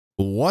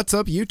What's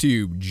up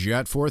YouTube,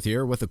 Jet4th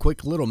here with a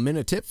quick little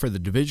minute tip for the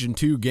Division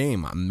 2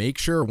 game. Make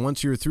sure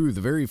once you're through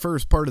the very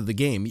first part of the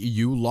game,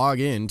 you log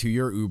in to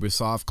your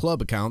Ubisoft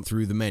Club account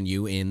through the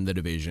menu in the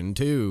Division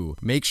 2.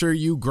 Make sure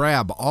you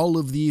grab all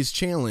of these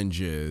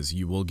challenges.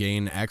 You will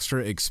gain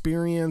extra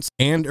experience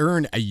and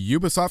earn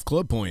Ubisoft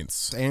Club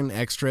points and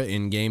extra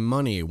in-game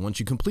money. Once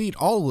you complete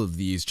all of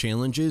these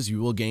challenges,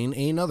 you will gain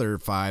another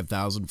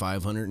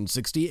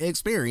 5,560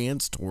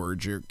 experience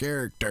towards your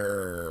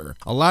character.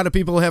 A lot of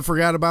people have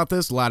forgot about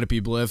this. A lot of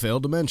people have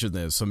failed to mention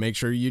this, so make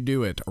sure you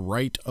do it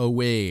right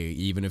away.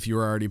 Even if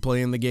you're already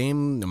playing the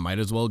game, you might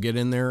as well get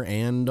in there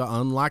and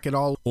unlock it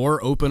all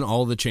or open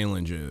all the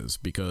challenges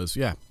because,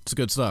 yeah, it's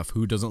good stuff.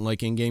 Who doesn't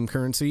like in-game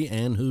currency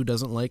and who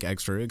doesn't like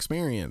extra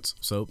experience?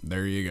 So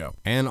there you go.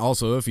 And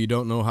also, if you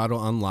don't know how to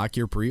unlock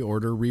your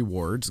pre-order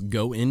rewards,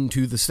 go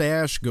into the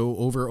stash, go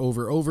over,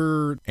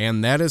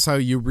 and that is how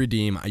you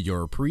redeem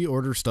your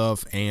pre-order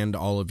stuff and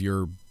all of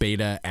your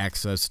beta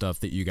access stuff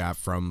that you got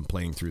from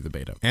playing through the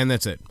beta. And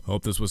that's it.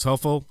 Hope this was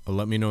helpful.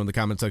 Let me know in the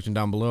comment section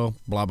down below.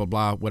 Blah, blah,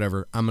 blah,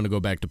 whatever. I'm going to go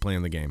back to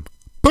playing the game.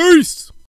 Peace!